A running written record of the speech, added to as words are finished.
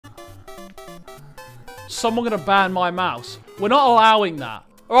someone gonna ban my mouse. We're not allowing that.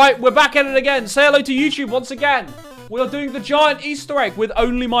 All right, we're back at it again. Say hello to YouTube once again. We are doing the giant Easter egg with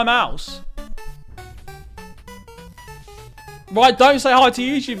only my mouse. Right, don't say hi to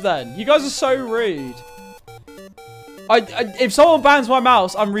YouTube then. You guys are so rude. If someone bans my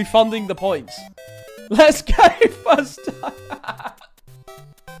mouse, I'm refunding the points. Let's go first time.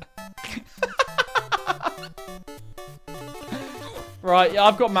 Right, yeah,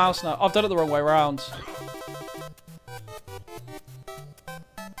 I've got mouse now. I've done it the wrong way around.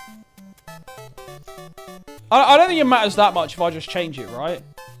 I don't think it matters that much if I just change it, right?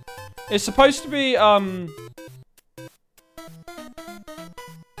 It's supposed to be,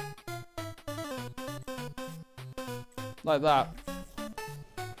 like that.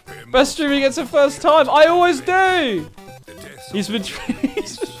 Best streaming gets it first time. I always do. He's been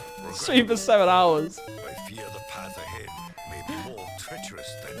streaming for 7 hours. I fear the path ahead may be more treacherous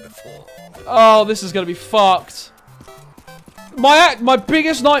than before. Oh, this is gonna be fucked. My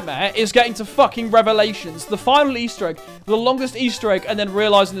biggest nightmare is getting to fucking Revelations, the final Easter egg, the longest Easter egg, and then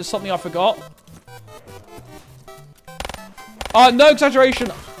realizing there's something I forgot. No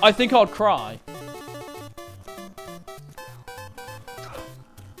exaggeration. I think I'd cry.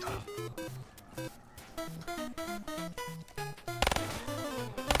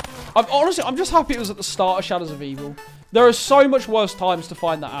 I'm just happy it was at the start of Shadows of Evil. There are so much worse times to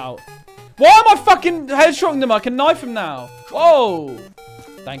find that out. Why am I fucking headshotting them? I can knife him now. Whoa.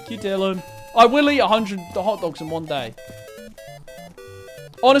 Thank you, Dylan. I will eat 100 hot dogs in one day.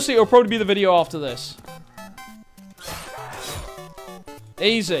 Honestly, it'll probably be the video after this.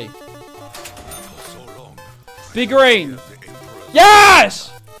 Easy. Be green.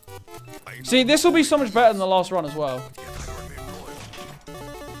 Yes! See, this will be so much better than the last run as well.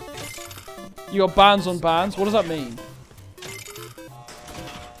 You got bans on bans. What does that mean?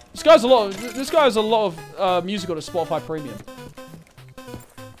 This guy has a lot of music on his Spotify Premium.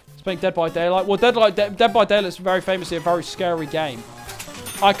 He's playing Dead by Daylight. Well, Dead by Daylight is very famously a very scary game.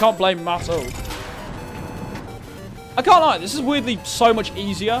 I can't blame him at all. I can't lie. This is weirdly so much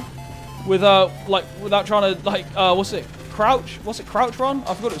easier with like without trying to like what's it? Crouch? What's it? Crouch run?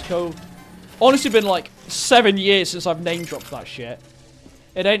 I forgot what it's called. Honestly, been like 7 years since I've name dropped that shit.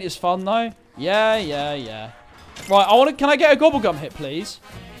 It ain't as fun though. Yeah. Right, can I get a gobblegum hit, please?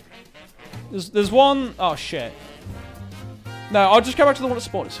 There's one. Oh shit. No, I'll just go back to the one at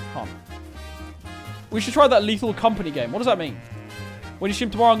spawners. Come on. We should try that Lethal Company game. What does that mean? When you stream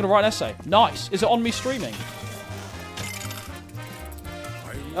tomorrow, I'm gonna write an essay. Nice. Is it on me streaming?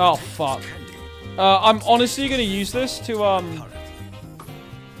 Oh fuck. I'm honestly gonna use this to I'm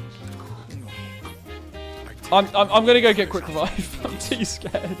gonna go get quick revive. I'm too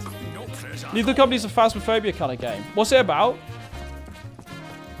scared. Lethal Company's a phasmophobia kind of game. What's it about?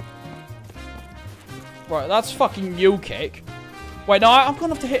 Right, that's fucking mule kick. Wait, no, I'm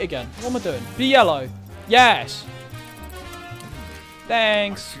gonna have to hit again. What am I doing? Be yellow. Yes.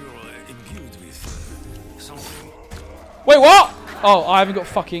 Thanks. Wait, what? Oh, I haven't got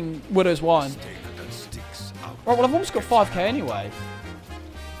fucking Widow's Wine. Right, well, I've almost got 5k anyway.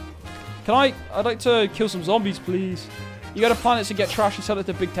 I'd like to kill some zombies, please. You go to planets and get trash and sell it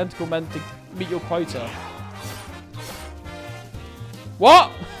to big tentacle men to meet your quota.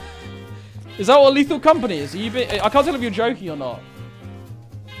 What? Is that what Lethal Company is? I can't tell if you're joking or not.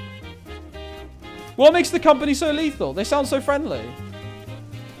 What makes the company so lethal? They sound so friendly.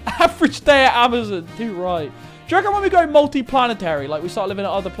 Average day at Amazon. Do right. Do you reckon when we go multi-planetary, like we start living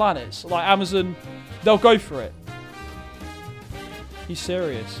at other planets, like Amazon, they'll go for it? He's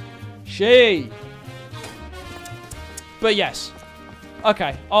serious. But yes.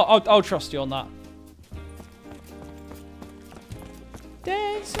 Okay, I'll trust you on that.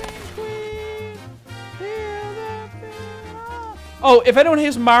 Dancing Queen. Oh, if anyone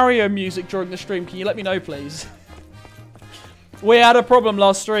hears Mario music during the stream, can you let me know, please? We had a problem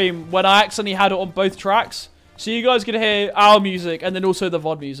last stream when I accidentally had it on both tracks. So you guys can hear our music and then also the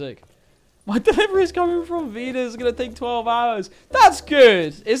VOD music. My delivery is coming from Venus. It's going to take 12 hours. That's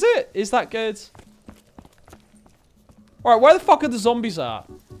good. Is it? Is that good? Alright, where the fuck are the zombies at?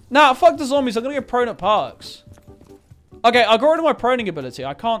 Nah, fuck the zombies. I'm going to get prone at parks. Okay, I got rid of my proning ability.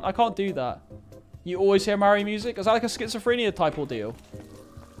 I can't do that. You always hear Mario music? Is that like a schizophrenia type ordeal?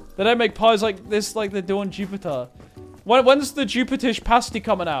 They don't make pies like this like they do on Jupiter. When's the Jupiter-ish pasty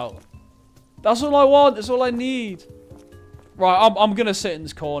coming out? That's all I want. That's all I need. Right, I'm going to sit in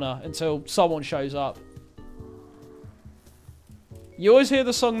this corner until someone shows up. You always hear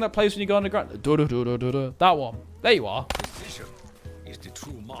the song that plays when you go underground. That one. There you are. Precision is the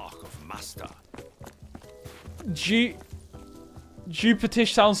true mark of master. Jupiter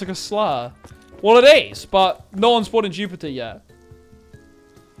sounds like a slur. Well, it is, but no one's born in Jupiter yet.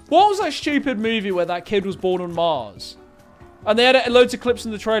 What was that stupid movie where that kid was born on Mars? And they had loads of clips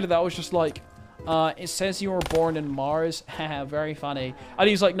in the trailer that was just like, it says you were born in Mars. Haha, very funny. And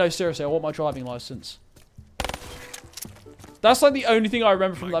he's like, no, seriously, I want my driving license. That's like the only thing I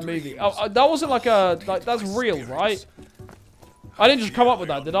remember from that movie. Oh, that wasn't like a, like, that's real, right? I didn't just come up with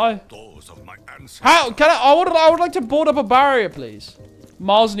that, did I? How? Can I would like to board up a barrier, please.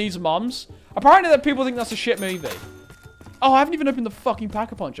 Mars needs mums. Apparently that people think that's a shit movie. Oh, I haven't even opened the fucking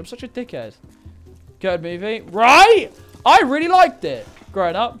Pack-a-Punch. I'm such a dickhead. Good movie. Right? I really liked it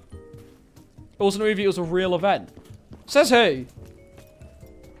growing up. It wasn't a movie, it was a real event. Says who?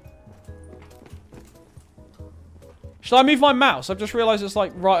 Should I move my mouse? I've just realized it's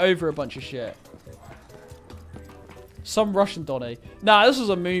like right over a bunch of shit. Some Russian Donny. Nah, this was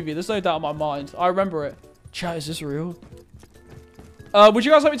a movie. There's no doubt in my mind. I remember it. Chat, is this real? Would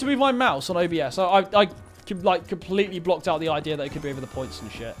you guys like me to move my mouse on OBS? I like completely blocked out the idea that it could be over the points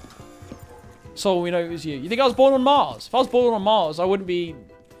and shit. So we know it was you. You think I was born on Mars? If I was born on Mars, I wouldn't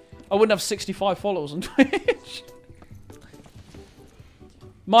have 65 followers on Twitch.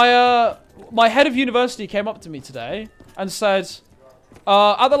 My head of university came up to me today and said,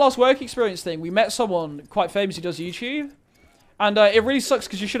 at the last work experience thing, we met someone quite famous who does YouTube. And it really sucks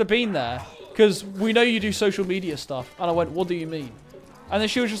because you should have been there. Because we know you do social media stuff. And I went, what do you mean? And then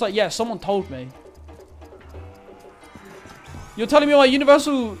she was just like, yeah, someone told me. You're telling me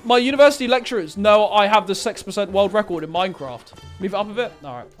my university lecturers know I have the 6% world record in Minecraft. Move it up a bit?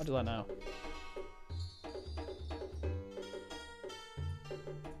 Alright, I'll do that now.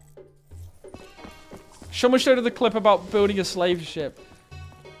 Someone showed the clip about building a slave ship.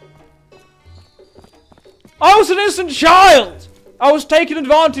 I was an innocent child! I was taken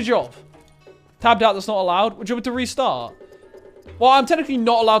advantage of. Tabbed out, that's not allowed. Would you want me to restart? Well, I'm technically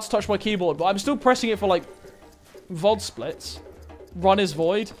not allowed to touch my keyboard, but I'm still pressing it for, like, VOD splits. Run is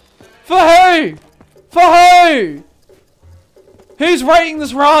void. For who? For who? Who's rating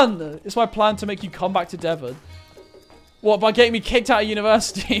this run? It's my plan to make you come back to Devon. What, by getting me kicked out of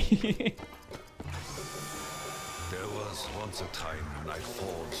university? There was once a time when I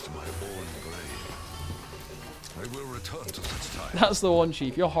forged my own blade. I will return to such time. That's the one,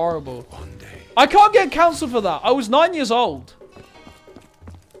 Chief. You're horrible. One day. I can't get cancelled for that. I was 9 years old.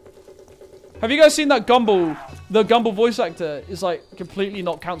 Have you guys seen that Gumball? The Gumball voice actor is like completely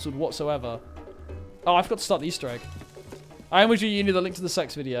not cancelled whatsoever. Oh, I forgot to start the Easter egg. I am you need the link to the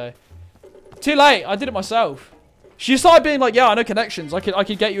sex video. Too late. I did it myself. She started being like, yeah, I know connections. I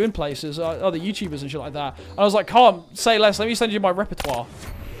could get you in places. Other YouTubers and shit like that. And I was like, can't say less. Let me send you my repertoire.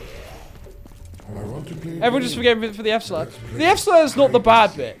 Everyone just forgave me for the F-slur. The F-slur is not the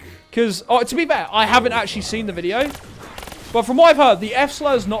bad bit. Because, to be fair, I haven't actually seen the video. But from what I've heard, the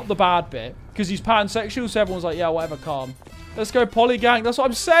F-slur is not the bad bit. Because he's pansexual, so everyone's like, yeah, whatever, calm. Let's go polygang. That's what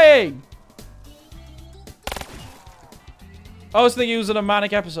I'm saying. I was thinking he was in a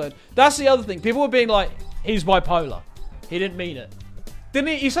manic episode. That's the other thing. People were being like, he's bipolar. He didn't mean it. Didn't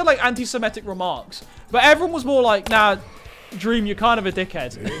he? He said like anti-Semitic remarks. But everyone was more like, nah, Dream, you're kind of a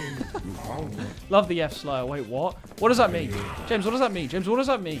dickhead. Love the F-slur. Wait, what? What does that mean? James, what does that mean? James, what does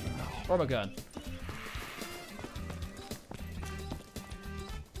that mean? Where am I going?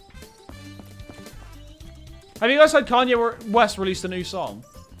 Have you guys heard Kanye West released a new song?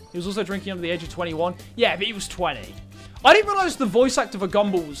 He was also drinking under the age of 21. Yeah, but he was 20. I didn't realize the voice actor for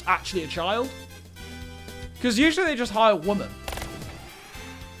Gumball was actually a child. Because usually they just hire a woman.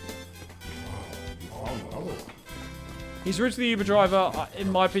 He's rude to the Uber driver.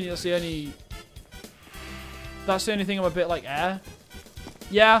 In my opinion, that's the only thing I'm a bit like,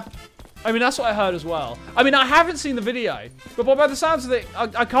 yeah. I mean, that's what I heard as well. I mean, I haven't seen the video. But by the sounds of it,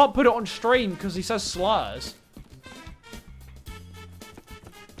 I can't put it on stream because he says slurs.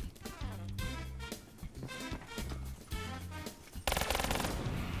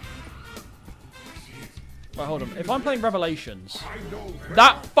 Right, hold on. If I'm playing Revelations,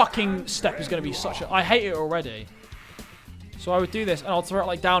 that fucking step is going to be such a... I hate it already. So I would do this, and I'll throw it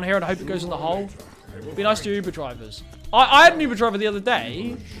like down here, and I hope it goes in the hole. It'd be nice to Uber drivers. I had an Uber driver the other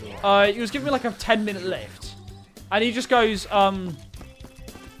day. He was giving me like a 10-minute lift. And he just goes, oh,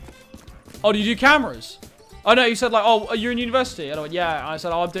 do you do cameras? Oh, no, he said like, oh, you're in university? And I went, yeah. And I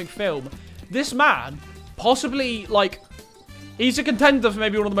said, oh, I'm doing film. This man, possibly, like, he's a contender for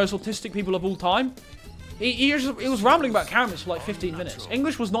maybe one of the most autistic people of all time. He was rambling about cameras for like 15 minutes.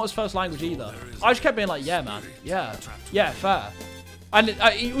 English was not his first language either. I just kept being like, yeah, man. Yeah, fair. And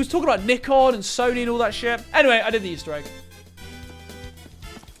he was talking about Nikon and Sony and all that shit. Anyway, I did the Easter egg.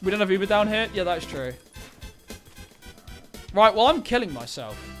 We don't have Uber down here? Yeah, that's true. Right, well, I'm killing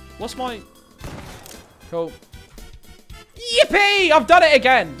myself. What's my... Cool. Yippee! I've done it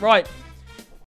again. Right.